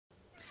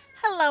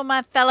Hello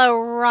my fellow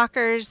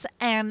rockers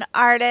and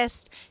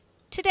artists.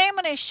 Today I'm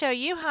going to show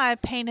you how I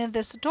painted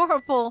this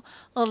adorable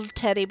little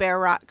teddy bear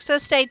rock. So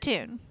stay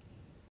tuned.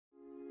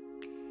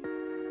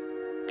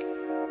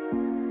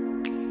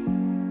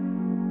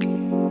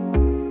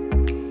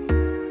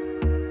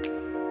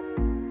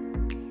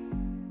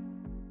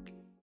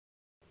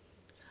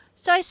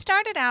 So I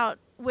started out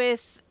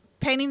with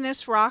painting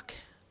this rock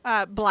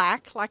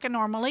black like I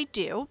normally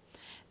do.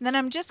 And then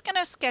I'm just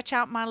going to sketch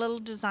out my little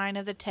design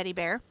of the teddy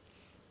bear.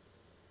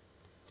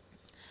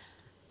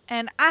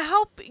 And I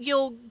hope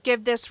you'll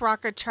give this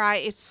rock a try.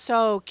 It's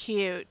so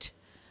cute.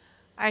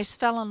 I just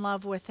fell in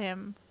love with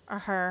him or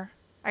her.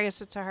 I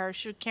guess it's a her.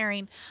 She's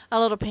carrying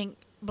a little pink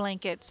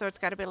blanket, so it's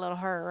got to be a little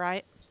her,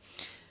 right?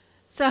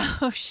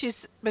 So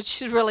she's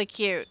really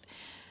cute.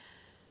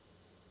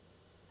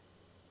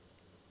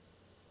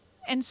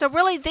 And so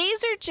really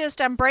these are just,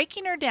 I'm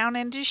breaking her down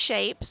into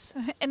shapes,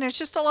 and there's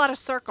just a lot of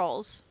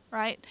circles,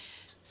 right?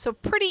 So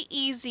pretty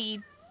easy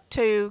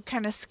to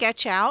kind of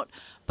sketch out.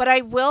 But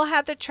I will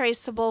have the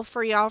traceable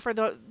for y'all for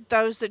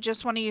those that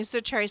just want to use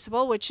the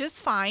traceable, which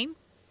is fine.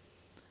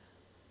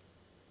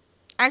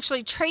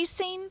 Actually,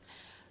 tracing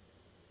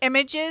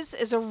images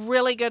is a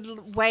really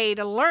good way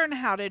to learn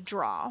how to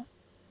draw.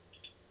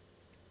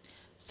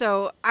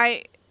 So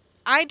I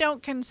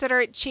don't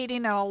consider it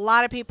cheating, and a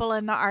lot of people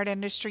in the art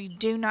industry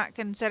do not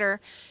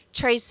consider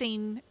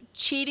tracing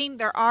cheating.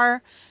 There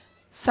are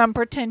some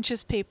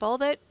pretentious people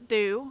that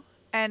do,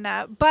 and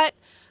but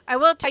I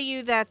will tell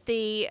you that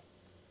the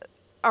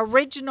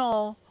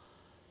original,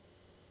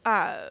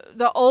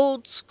 the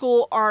old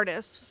school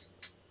artists,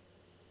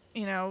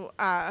 you know,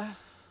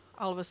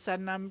 all of a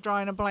sudden I'm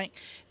drawing a blank,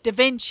 Da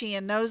Vinci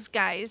and those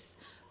guys,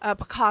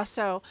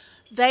 Picasso,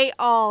 they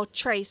all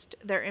traced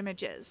their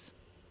images.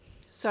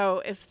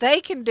 So if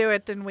they can do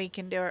it, then we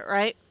can do it,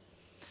 right?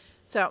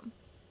 So,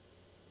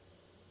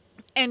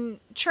 and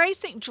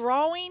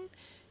drawing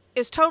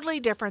is totally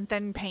different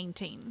than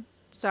painting.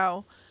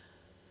 So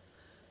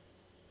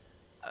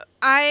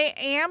I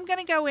am going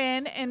to go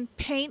in and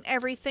paint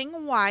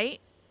everything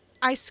white.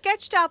 I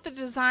sketched out the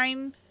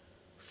design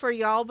for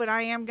y'all, but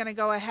I am going to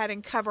go ahead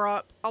and cover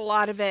up a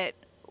lot of it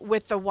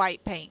with the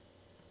white paint.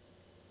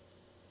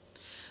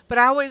 But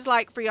I always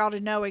like for y'all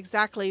to know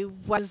exactly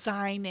what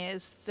design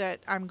is that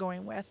I'm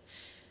going with.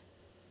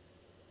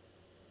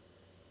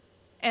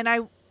 And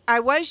I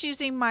was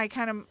using my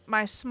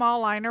my small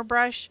liner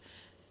brush,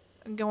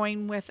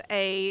 going with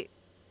a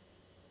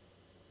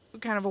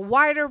kind of a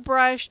wider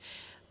brush.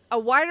 A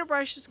wider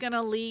brush is going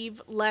to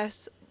leave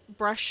less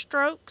brush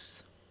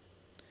strokes,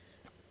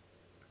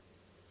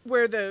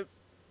 where the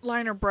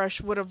liner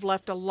brush would have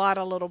left a lot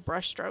of little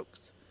brush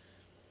strokes.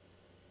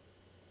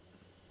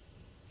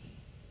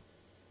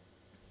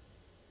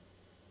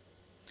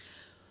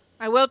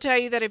 I will tell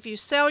you that if you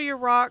sell your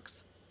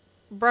rocks,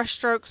 brush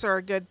strokes are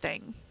a good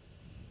thing.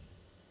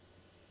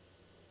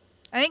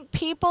 I think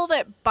people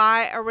that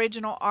buy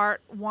original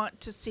art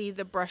want to see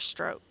the brush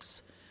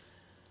strokes.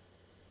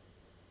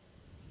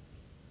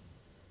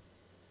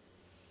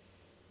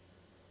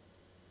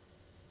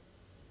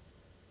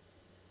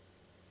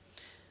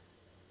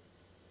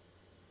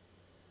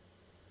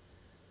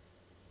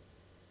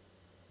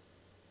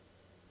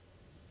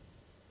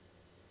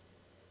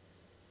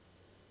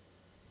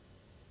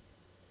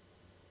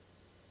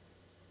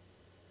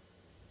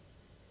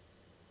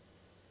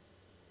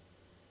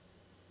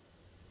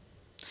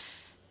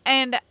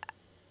 And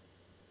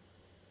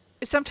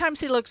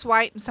sometimes he looks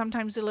white and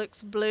sometimes he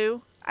looks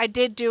blue. I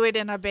did do it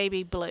in a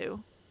baby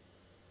blue.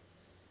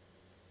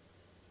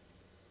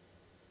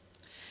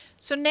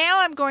 So now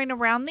I'm going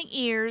around the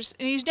ears,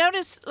 and you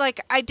notice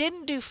like I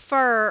didn't do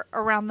fur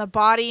around the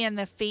body and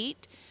the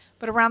feet,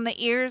 but around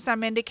the ears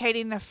I'm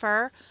indicating the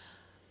fur.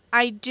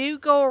 I do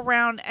go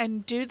around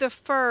and do the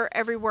fur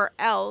everywhere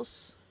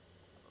else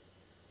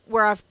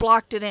where I've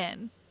blocked it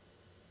in.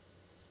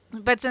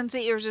 But since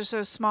the ears are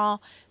so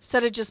small,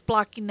 instead of just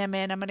blocking them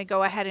in, I'm going to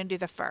go ahead and do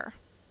the fur.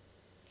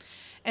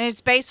 And it's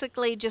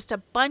basically just a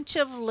bunch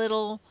of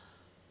little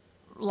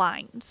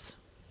lines.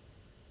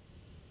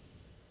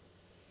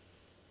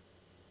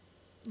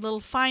 Little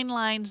fine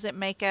lines that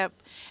make up.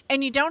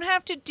 And you don't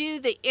have to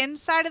do the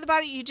inside of the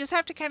body. You just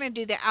have to kind of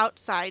do the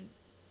outside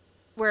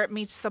where it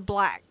meets the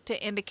black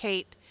to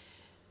indicate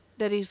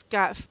that he's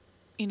got,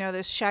 you know,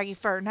 this shaggy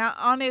fur. Now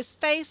on his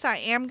face, I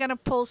am going to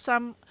pull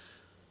some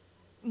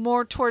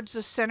more towards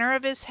the center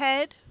of his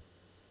head,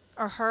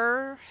 or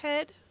her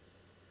head.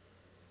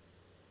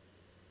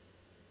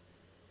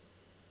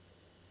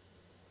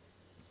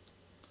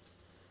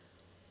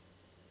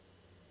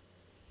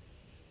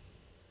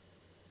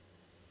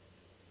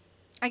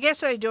 I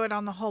guess I do it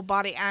on the whole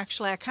body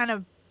actually. I kind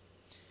of,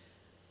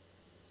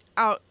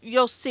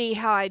 you'll see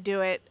how I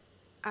do it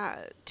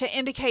to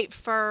indicate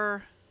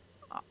fur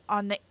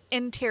on the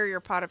interior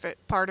part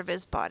of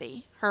his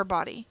body, her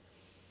body.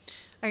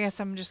 I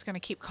guess I'm just going to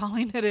keep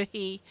calling it a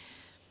he.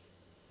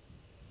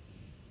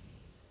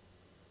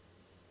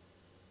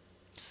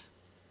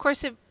 Of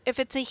course, if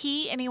it's a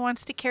he and he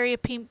wants to carry a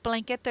pink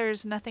blanket,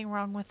 there's nothing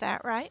wrong with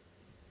that, right?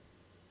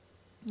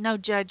 No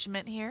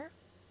judgment here.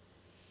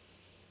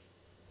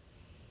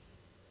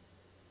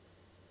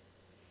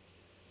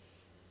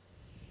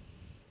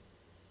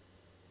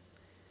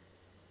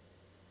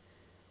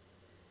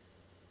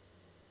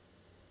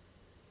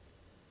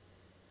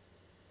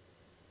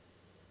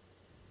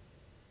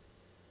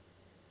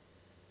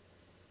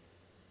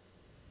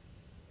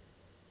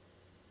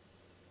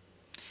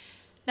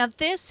 Now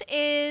this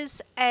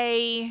is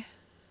a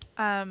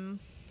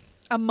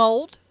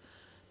mold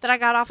that I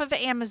got off of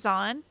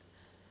Amazon.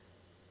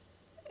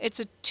 It's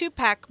a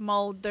 2-pack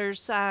mold. There's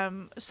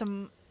some.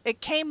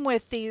 It came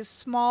with these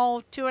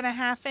small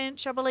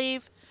 2.5-inch, I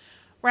believe,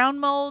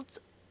 round molds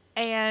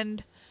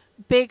and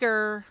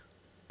bigger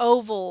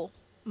oval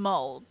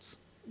molds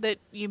that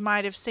you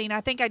might have seen. I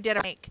think I did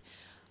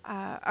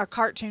a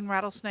cartoon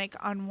rattlesnake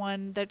on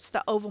one that's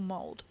the oval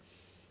mold.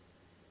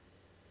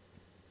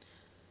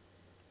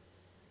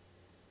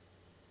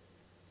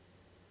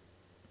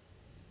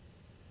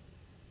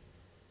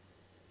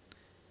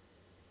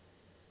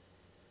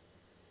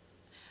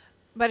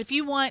 But if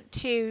you want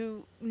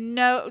to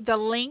know the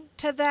link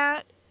to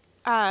that,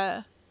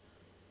 I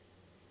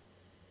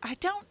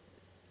don't,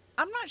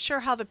 I'm not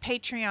sure how the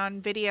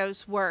Patreon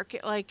videos work.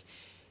 Like,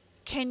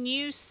 can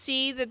you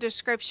see the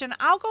description?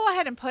 I'll go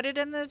ahead and put it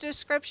in the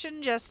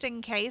description just in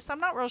case.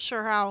 I'm not real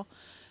sure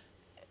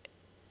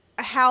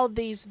how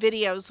these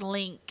videos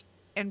link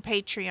in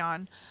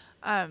Patreon.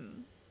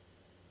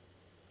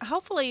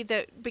 Hopefully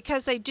that,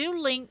 because they do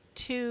link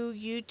to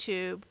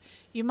YouTube,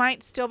 you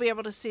might still be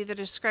able to see the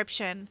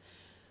description.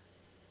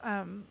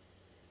 I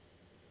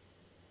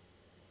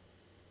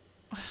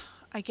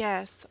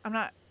guess.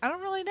 I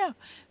don't really know.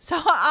 So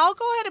I'll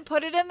go ahead and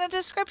put it in the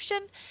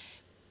description.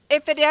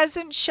 If it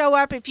doesn't show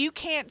up, if you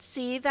can't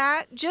see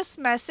that, just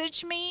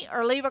message me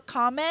or leave a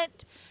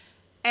comment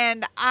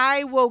and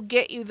I will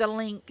get you the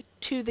link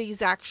to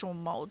these actual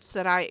molds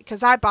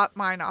because I bought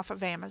mine off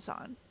of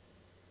Amazon.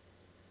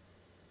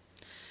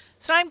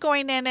 So I'm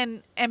going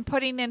in and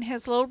putting in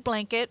his little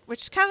blanket,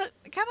 which is kind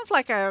of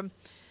like a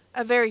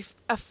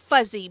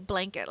fuzzy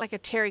blanket, like a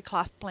terry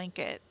cloth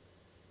blanket.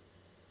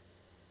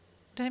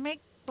 Do they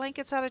make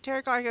blankets out of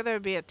terry cloth? I thought there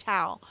would be a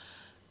towel.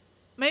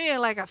 Maybe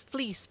like a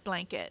fleece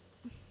blanket.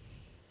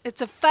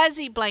 It's a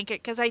fuzzy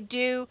blanket because I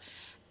do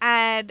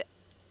add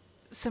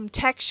some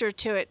texture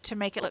to it to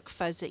make it look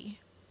fuzzy.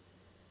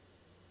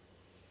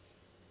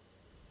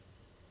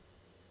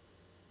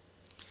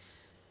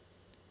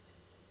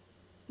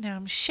 Now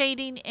I'm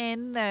shading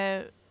in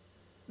the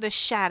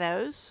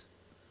shadows,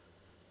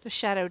 the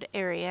shadowed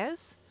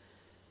areas,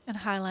 and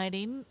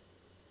highlighting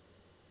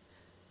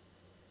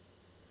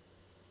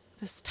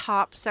this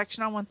top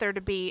section. I want there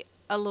to be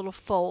a little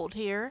fold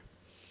here.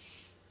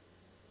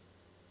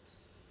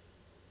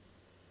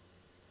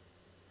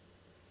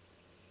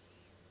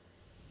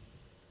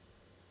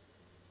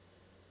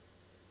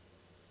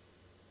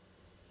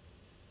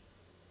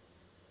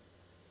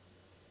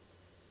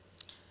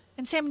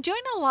 And see, I'm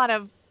doing a lot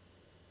of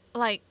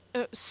like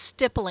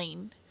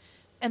stippling,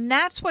 and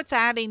that's what's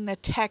adding the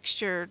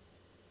texture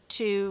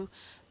to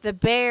the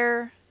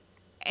bear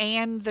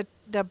and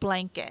the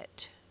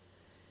blanket.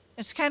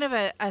 It's kind of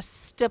a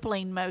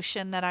stippling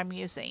motion that I'm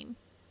using.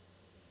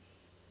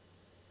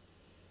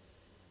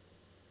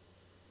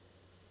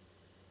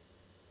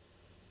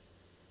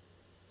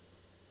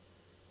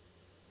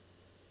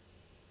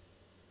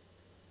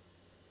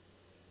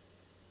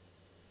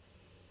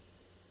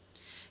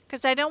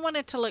 Because I don't want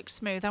it to look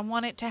smooth. I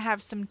want it to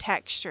have some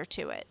texture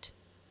to it.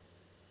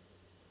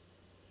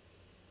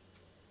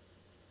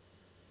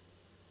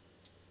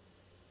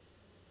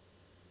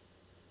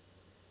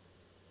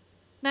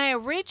 Now, I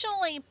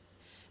originally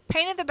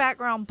painted the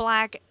background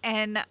black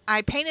and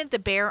I painted the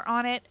bear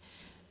on it.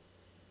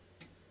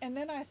 And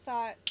then I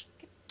thought,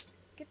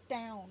 get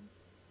down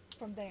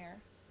from there.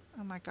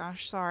 Oh my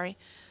gosh, sorry.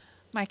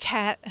 My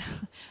cat,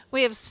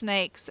 we have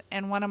snakes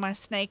and one of my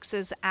snakes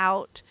is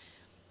out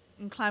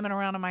and climbing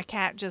around, and my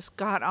cat just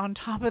got on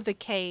top of the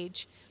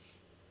cage.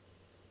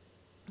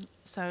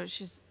 So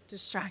she's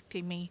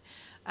distracting me.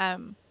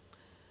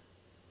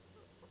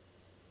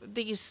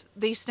 These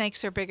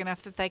snakes are big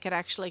enough that they could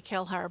actually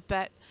kill her,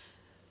 but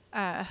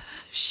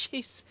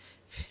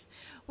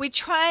we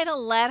try to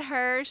let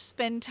her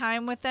spend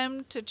time with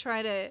them to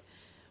try to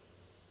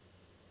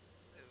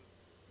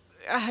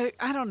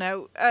I don't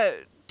know,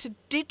 to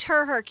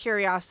deter her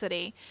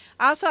curiosity.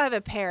 I also have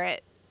a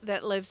parrot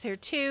that lives here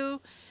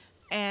too,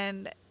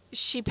 and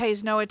she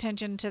pays no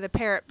attention to the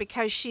parrot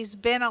because she's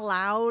been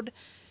allowed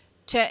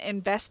to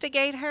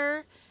investigate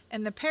her,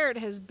 and the parrot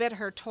has bit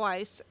her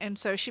twice, and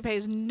so she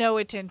pays no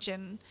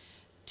attention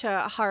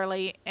to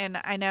Harley. And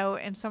I know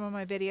in some of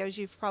my videos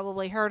you've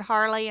probably heard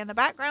Harley in the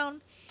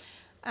background.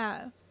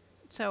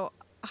 So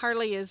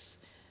Harley has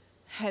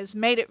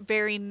made it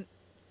very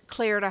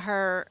clear to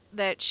her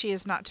that she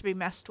is not to be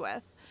messed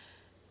with.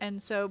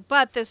 And so,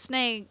 but the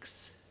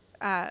snakes,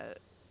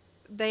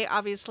 they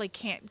obviously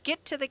can't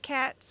get to the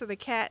cat, so the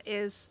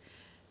cat's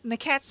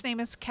name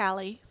is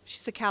Callie.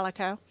 She's a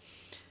calico.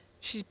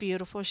 She's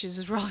beautiful.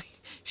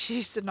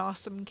 She's an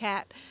awesome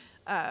cat.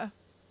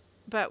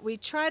 but we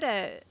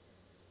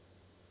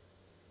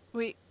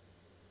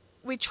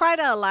we try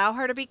to allow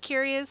her to be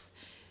curious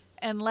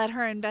and let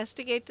her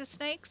investigate the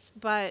snakes,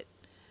 but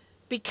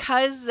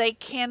because they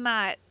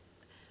cannot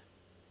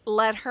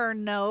let her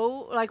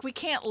know, like we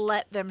can't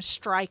let them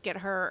strike at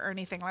her or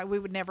anything, like we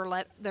would never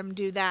let them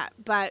do that,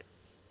 but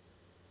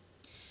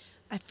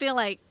I feel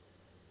like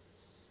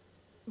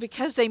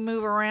because they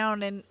move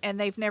around and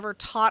they've never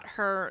taught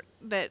her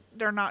that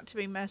they're not to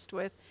be messed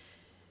with,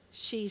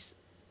 she's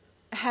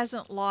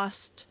hasn't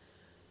lost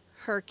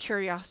her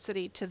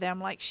curiosity to them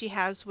like she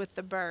has with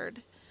the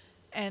bird.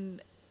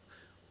 And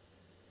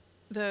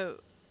the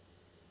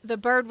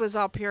bird was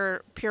all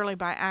purely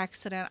by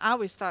accident. I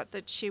always thought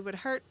that she would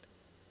hurt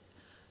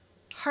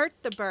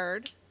the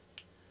bird,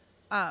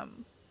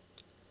 and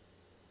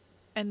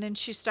then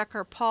she stuck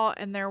her paw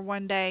in there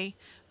one day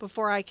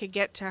before I could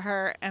get to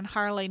her, and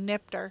Harley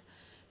nipped her.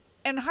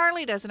 And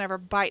Harley doesn't ever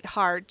bite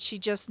hard. She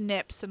just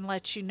nips and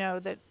lets you know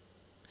that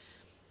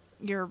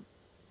you're,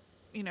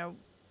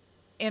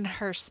 in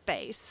her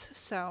space.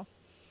 So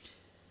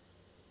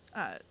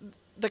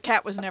the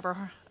cat was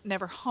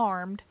never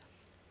harmed.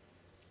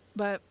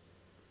 But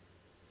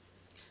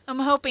I'm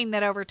hoping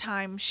that over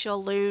time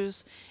she'll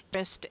lose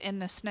interest in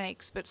the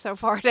snakes, but so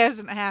far it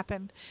hasn't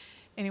happened.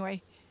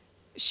 Anyway,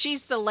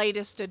 she's the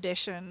latest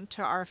addition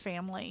to our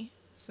family,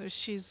 so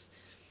she's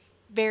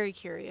very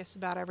curious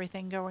about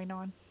everything going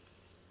on.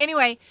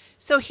 Anyway,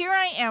 so here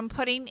I am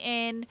putting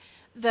in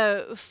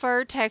the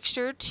fur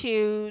texture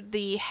to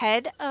the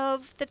head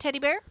of the teddy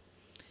bear.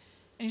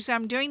 And so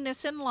I'm doing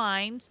this in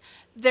lines.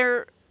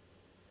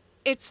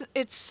 It's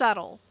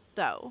subtle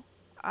though.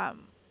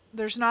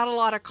 There's not a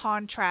lot of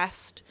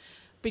contrast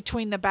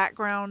between the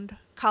background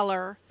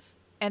color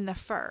and the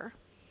fur.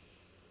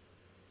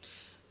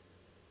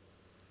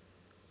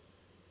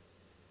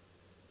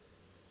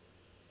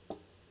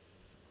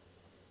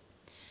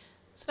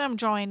 So I'm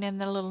drawing in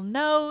the little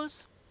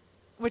nose,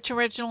 which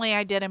originally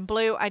I did in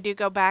blue. I do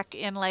go back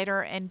in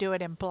later and do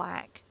it in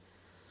black.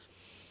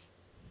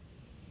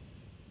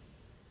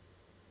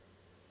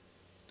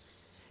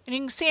 And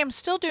you can see I'm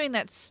still doing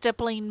that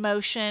stippling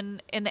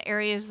motion in the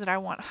areas that I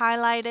want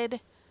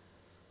highlighted.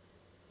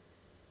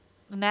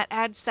 And that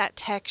adds that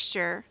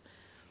texture.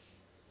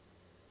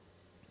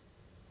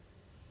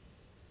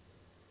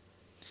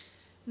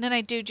 And then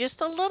I do just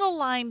a little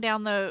line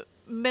down the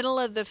middle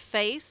of the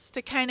face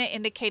to kind of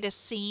indicate a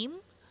seam.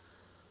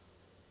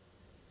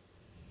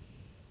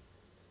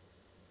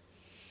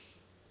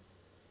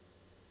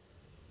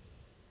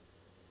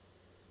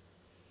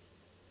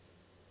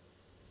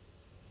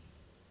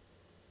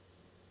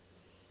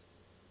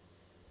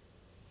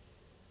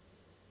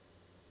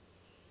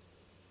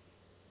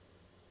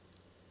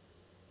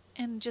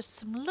 And just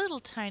some little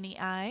tiny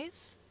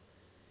eyes.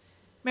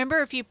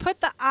 Remember, if you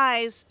put the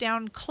eyes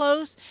down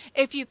close,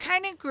 if you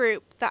kind of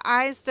group the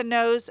eyes, the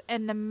nose,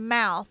 and the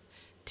mouth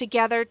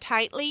together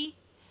tightly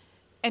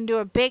and do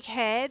a big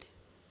head,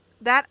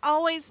 that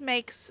always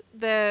makes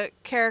the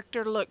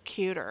character look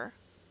cuter.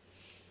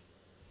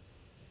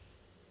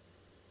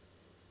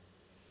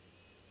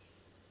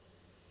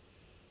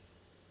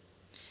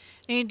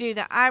 And you do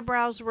the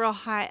eyebrows real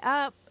high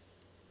up.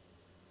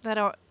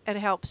 It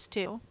helps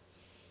too.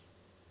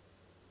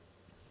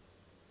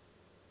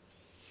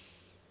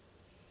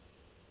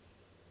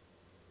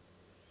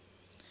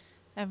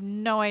 I have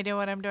no idea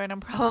what I'm doing.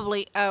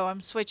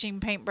 I'm switching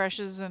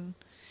paintbrushes, and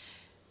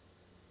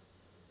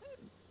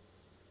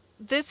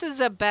this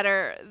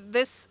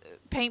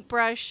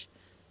paintbrush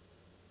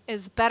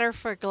is better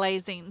for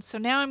glazing. So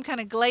now I'm kind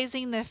of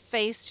glazing the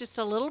face just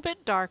a little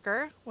bit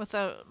darker with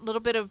a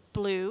little bit of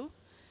blue,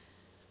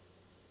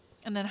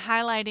 and then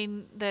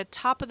highlighting the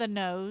top of the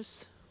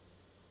nose.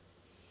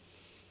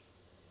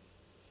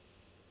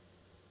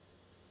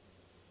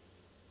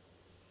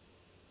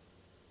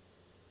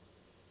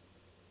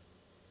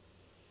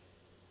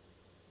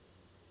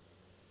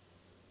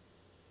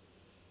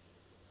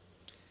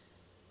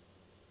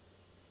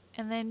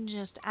 And then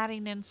just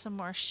adding in some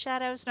more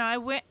shadows. Now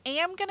I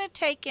am going to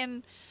take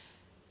in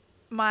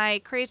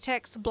my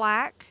Liquitex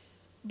black,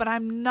 but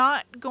I'm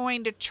not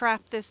going to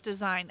trap this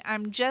design.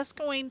 I'm just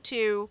going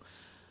to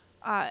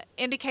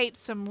indicate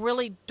some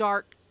really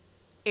dark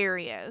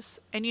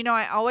areas. And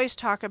I always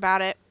talk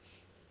about it.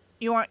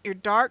 You want your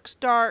darks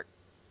dark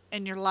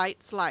and your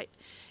lights light.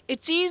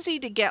 It's easy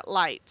to get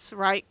lights,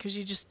 right? Because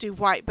you just do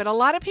white. But a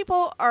lot of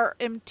people are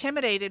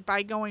intimidated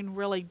by going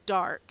really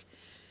dark.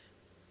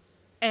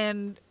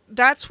 And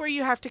that's where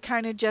you have to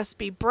kind of just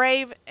be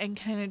brave and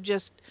kind of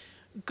just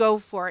go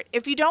for it.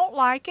 If you don't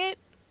like it,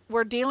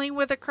 we're dealing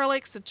with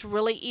acrylics. It's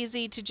really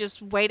easy to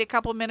just wait a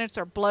couple minutes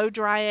or blow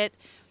dry it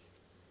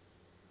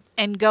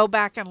and go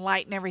back and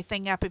lighten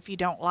everything up if you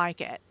don't like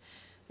it.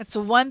 That's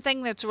the one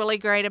thing that's really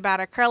great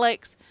about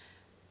acrylics.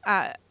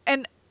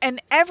 And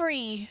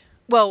every,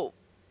 well,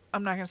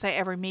 I'm not going to say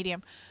every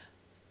medium.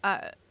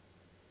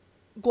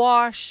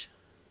 Gouache,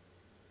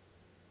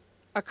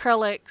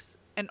 acrylics,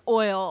 and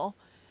oil,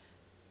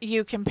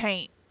 you can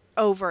paint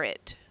over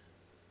it.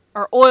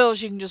 Or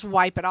oils, you can just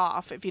wipe it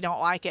off if you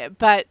don't like it.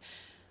 But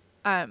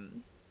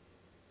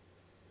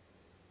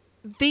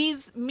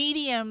these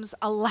mediums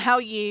allow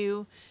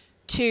you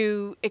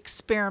to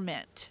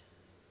experiment.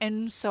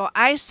 And so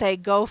I say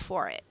go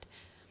for it.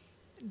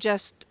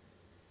 Just,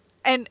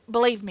 and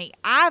believe me,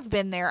 I've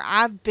been there.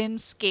 I've been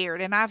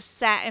scared, and I've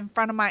sat in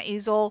front of my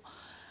easel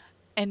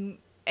and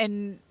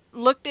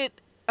looked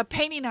at a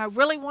painting I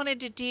really wanted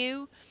to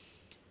do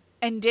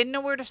and didn't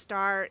know where to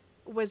start,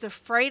 was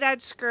afraid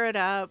I'd screw it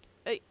up.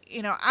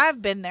 You know,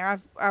 I've been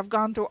there. I've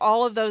gone through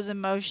all of those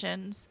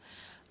emotions.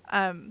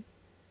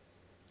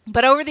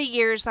 But over the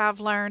years, I've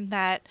learned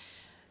that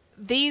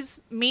these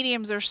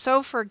mediums are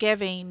so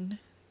forgiving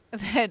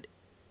that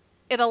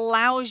it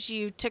allows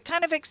you to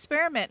kind of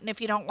experiment. And if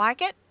you don't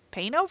like it,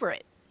 paint over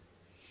it.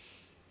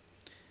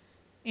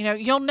 You know,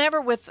 you'll never,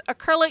 with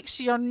acrylics,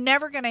 you're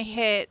never going to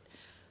hit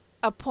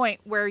a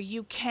point where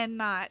you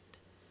cannot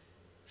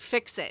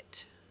fix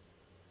it.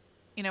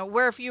 You know,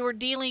 where if you were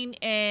dealing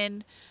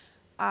in,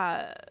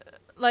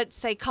 let's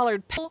say,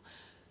 colored pencil,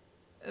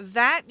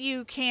 that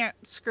you can't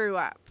screw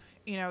up.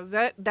 You know,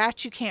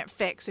 that you can't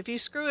fix. If you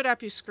screw it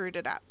up, you screwed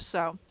it up.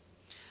 So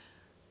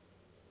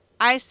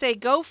I say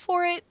go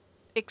for it,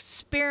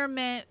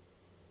 experiment,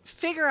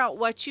 figure out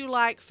what you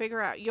like,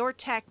 figure out your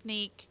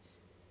technique,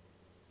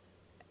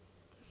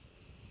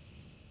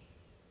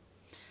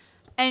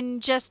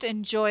 and just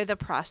enjoy the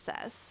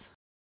process.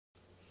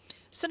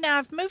 So now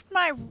I've moved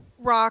my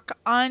rock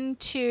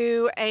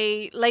onto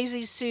a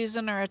Lazy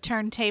Susan or a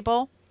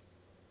turntable,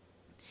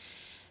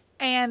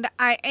 and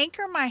I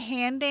anchor my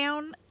hand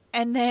down,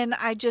 and then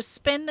I just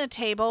spin the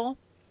table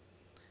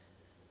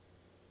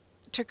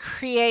to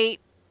create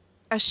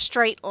a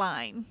straight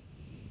line.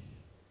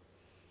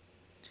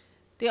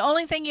 The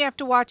only thing you have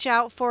to watch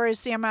out for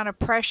is the amount of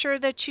pressure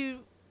that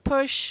you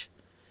push,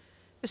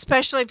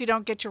 especially if you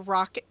don't get your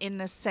rock in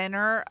the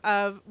center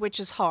of, which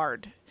is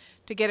hard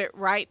to get it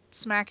right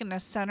smack in the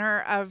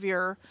center of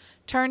your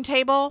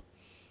turntable.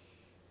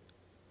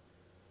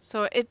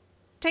 So it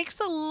takes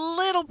a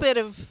little bit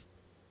of,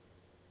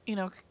 you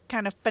know,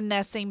 kind of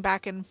finessing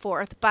back and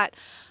forth. But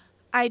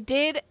I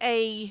did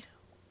a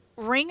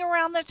ring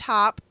around the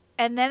top,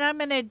 and then I'm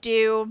going to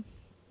do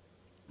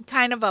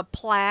kind of a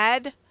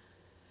plaid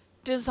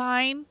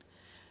design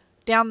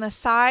down the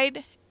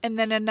side, and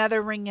then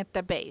another ring at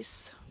the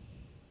base.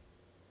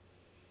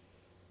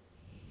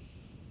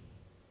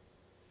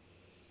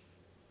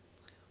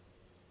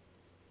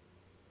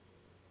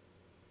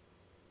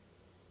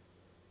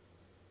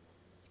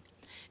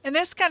 And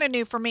this is kind of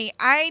new for me.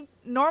 I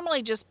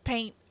normally just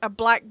paint a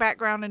black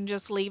background and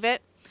just leave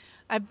it.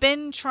 I've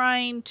been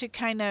trying to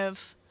kind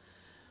of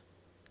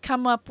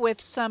come up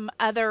with some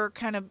other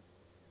kind of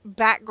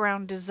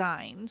background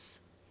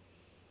designs.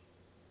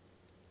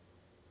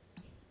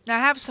 Now I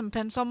have some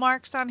pencil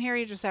marks on here.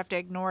 You just have to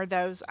ignore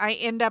those. I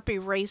end up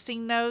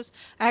erasing those.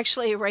 I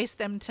actually erased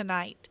them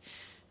tonight,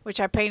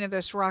 which I painted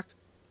this rock,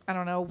 I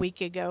don't know, a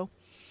week ago.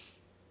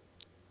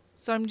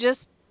 So I'm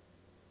just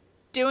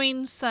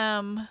doing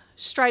some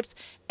stripes.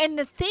 And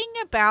the thing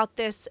about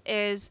this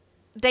is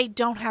they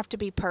don't have to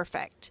be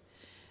perfect.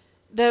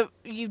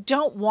 You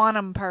don't want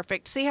them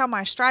perfect. See how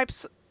my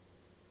stripes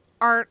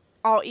aren't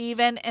all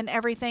even and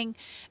everything?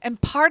 And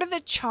part of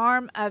the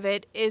charm of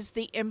it is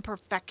the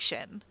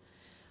imperfection.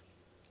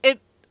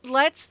 It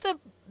lets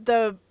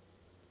the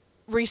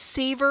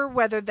receiver,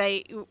 whether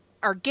they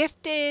are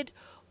gifted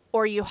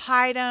or you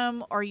hide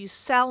them or you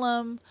sell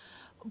them,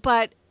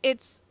 but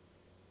it's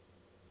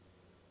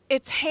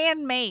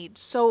handmade,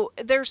 so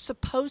there's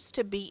supposed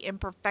to be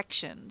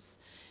imperfections.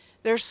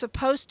 There's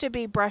supposed to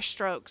be brush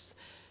strokes.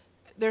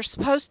 There's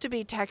supposed to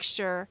be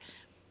texture.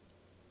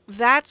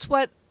 That's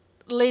what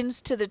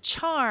lends to the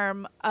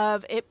charm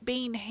of it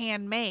being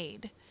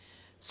handmade.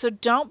 So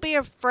don't be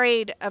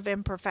afraid of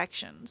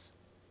imperfections.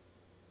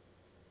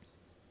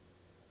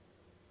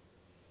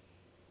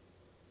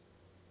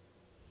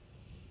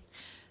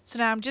 So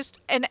now I'm just,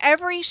 and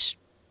every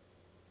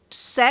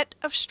set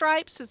of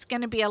stripes is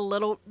going to be a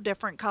little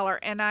different color,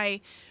 and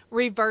I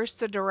reverse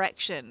the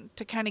direction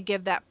to kind of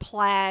give that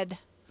plaid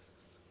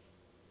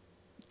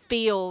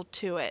feel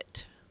to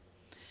it.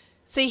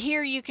 See,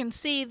 here you can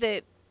see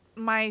that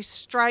my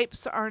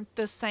stripes aren't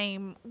the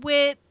same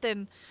width,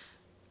 and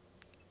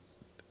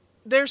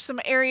there's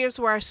some areas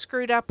where I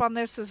screwed up on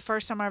this. This is the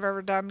first time I've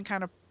ever done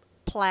kind of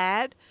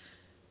plaid,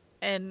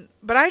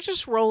 but I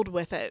just rolled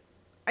with it.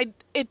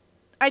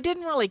 I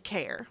didn't really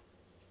care.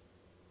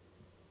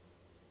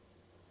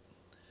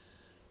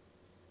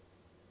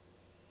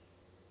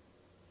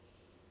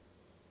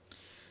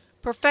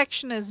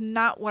 Perfection is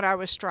not what I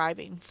was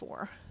striving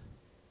for.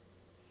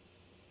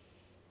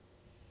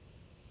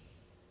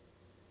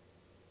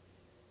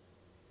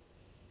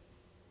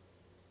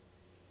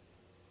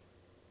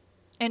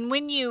 And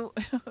when you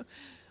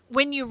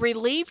when you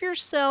relieve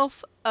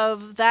yourself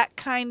of that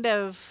kind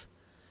of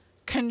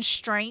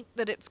constraint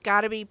that it's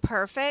got to be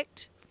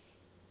perfect,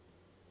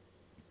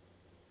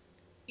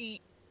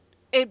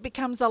 it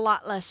becomes a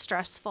lot less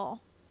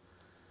stressful.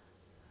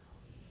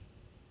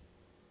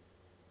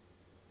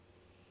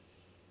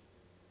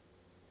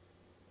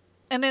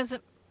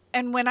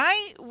 And when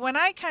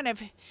I kind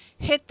of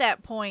hit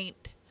that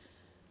point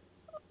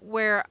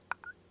where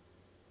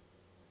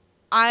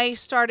I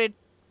started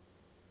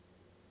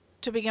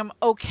to become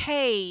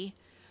okay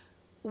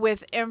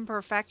with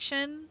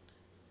imperfection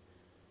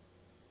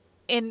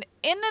in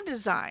a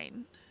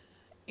design.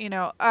 You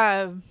know,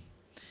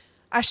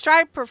 I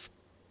strive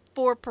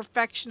for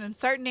perfection in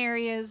certain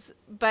areas,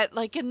 but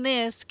like in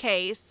this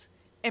case,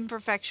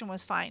 imperfection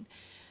was fine.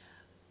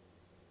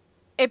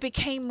 It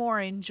became more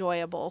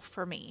enjoyable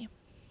for me.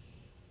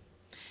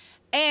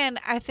 And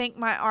I think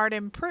my art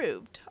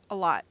improved a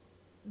lot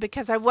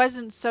because I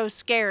wasn't so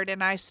scared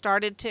and I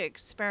started to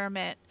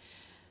experiment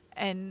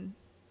and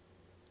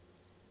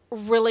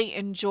really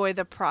enjoy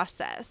the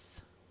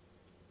process.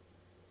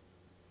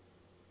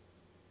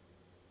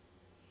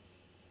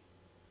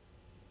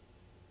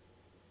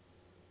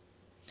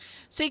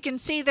 So you can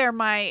see there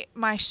my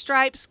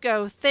stripes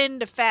go thin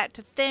to fat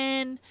to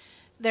thin.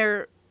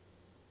 They're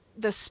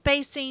the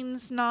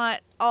spacing's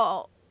not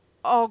all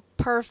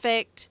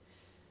perfect.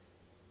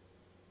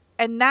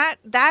 And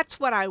that's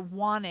what I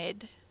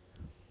wanted.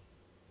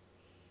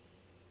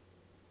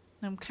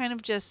 I'm kind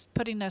of just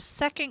putting a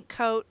second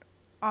coat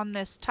on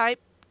this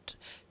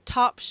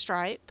top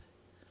stripe.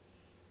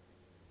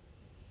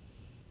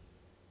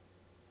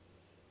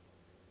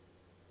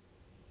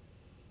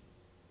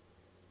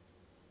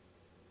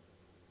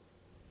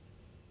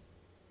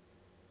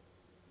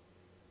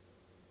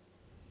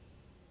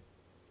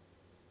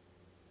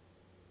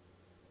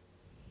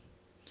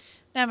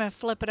 Now I'm going to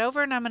flip it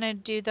over and I'm going to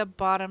do the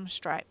bottom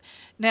stripe.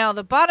 Now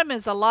the bottom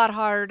is a lot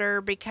harder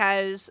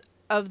because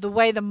of the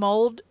way the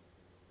mold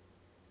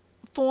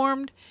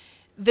formed.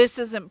 This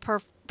isn't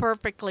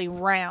perfectly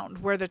round.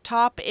 Where the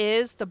top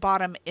is, the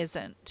bottom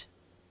isn't.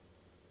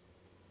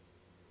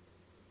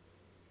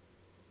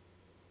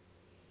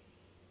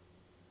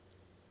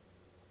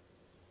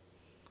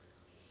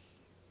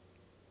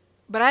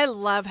 But I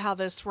love how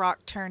this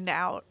rock turned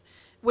out,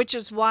 which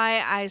is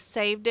why I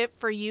saved it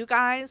for you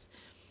guys.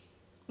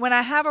 When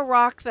I have a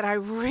rock that I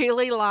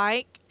really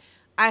like,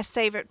 I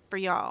save it for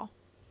y'all.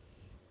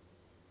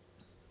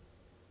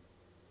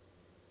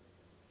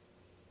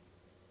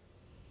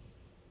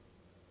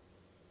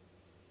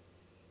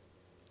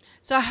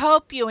 So I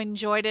hope you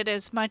enjoyed it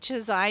as much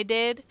as I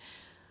did.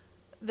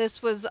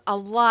 This was a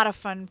lot of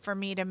fun for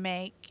me to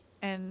make,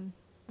 and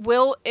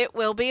it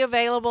will be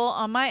available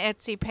on my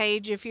Etsy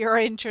page if you're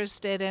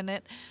interested in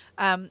it.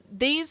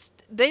 This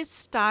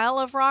style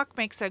of rock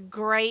makes a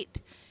great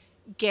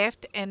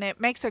gift, and it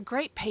makes a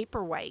great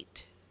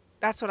paperweight.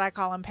 That's what I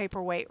call them,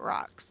 paperweight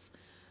rocks.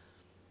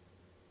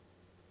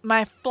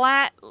 My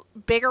flat,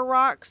 bigger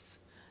rocks,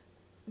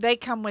 they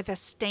come with a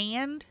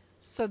stand,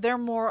 so they're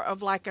more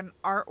of like an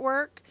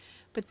artwork,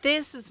 but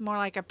this is more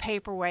like a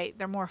paperweight.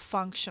 They're more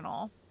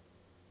functional.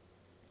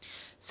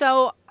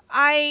 So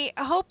I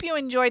hope you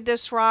enjoyed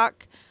this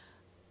rock.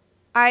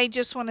 I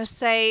just want to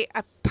say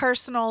a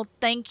personal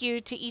thank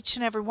you to each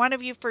and every one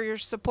of you for your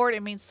support.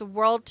 It means the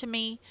world to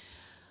me.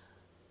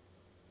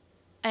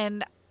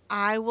 And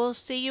I will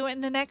see you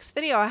in the next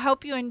video. I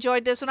hope you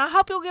enjoyed this one. I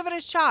hope you'll give it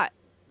a shot.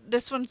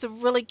 This one's a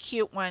really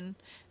cute one.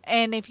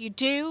 And if you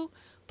do,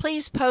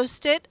 please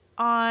post it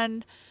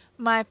on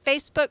my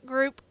Facebook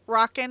group,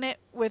 Rockin'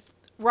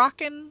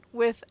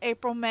 with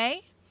April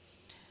May.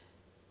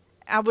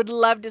 I would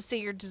love to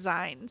see your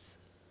designs.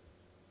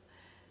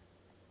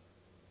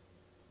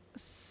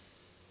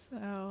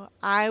 So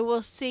I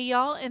will see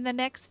y'all in the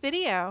next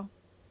video.